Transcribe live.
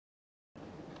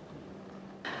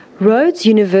Rhodes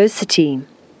University,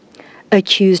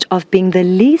 accused of being the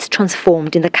least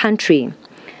transformed in the country.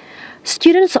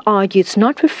 Students argue it's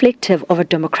not reflective of a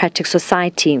democratic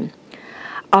society.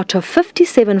 Out of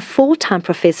 57 full-time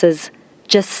professors,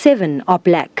 just 7 are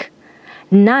black.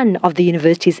 None of the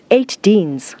university's 8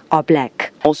 deans are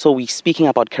black. Also, we're speaking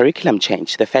about curriculum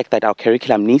change, the fact that our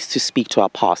curriculum needs to speak to our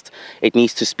past, it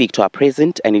needs to speak to our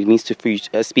present, and it needs to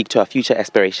speak to our future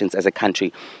aspirations as a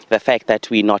country. The fact that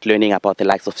we're not learning about the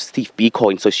likes of Steve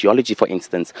Biko in sociology, for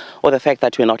instance, or the fact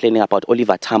that we're not learning about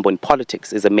Oliver Tambo in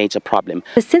politics is a major problem.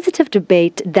 A sensitive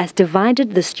debate that's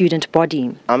divided the student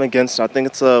body. I'm against it. I think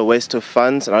it's a waste of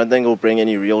funds, and I don't think it will bring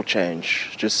any real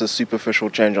change, just a superficial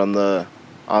change on the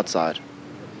outside.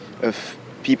 If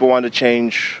people want to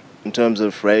change in terms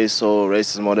of race or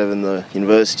racism, whatever, in the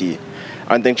university, I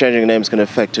don't think changing a name is going to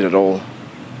affect it at all.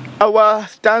 Our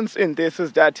stance in this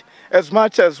is that as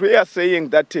much as we are saying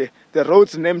that the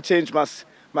Rhodes name change must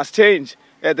change,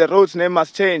 the Rhodes name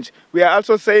must change, we are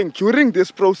also saying during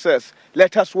this process,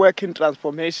 let us work in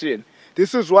transformation.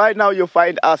 This is why now you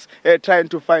find us trying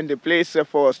to find a place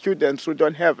for students who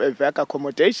don't have a VAC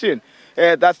accommodation.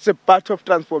 That's a part of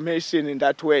transformation in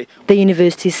that way. The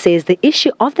university says the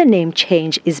issue of the name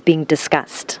change is being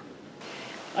discussed.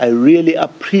 I really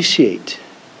appreciate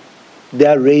they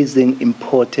are raising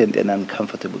important and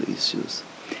uncomfortable issues.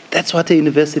 That's what a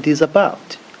university is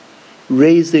about,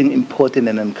 raising important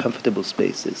and uncomfortable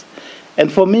spaces.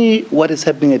 And for me, what is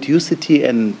happening at UCT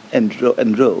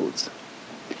and Rhodes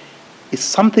is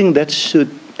something that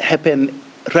should happen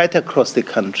right across the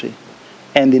country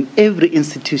and in every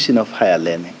institution of higher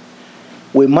learning.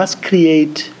 We must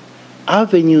create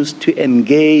avenues to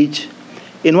engage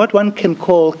in what one can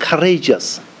call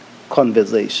courageous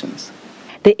conversations.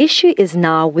 The issue is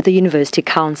now with the University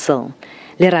Council.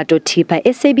 Lerato Tipa,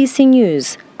 SABC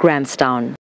News, Grahamstown.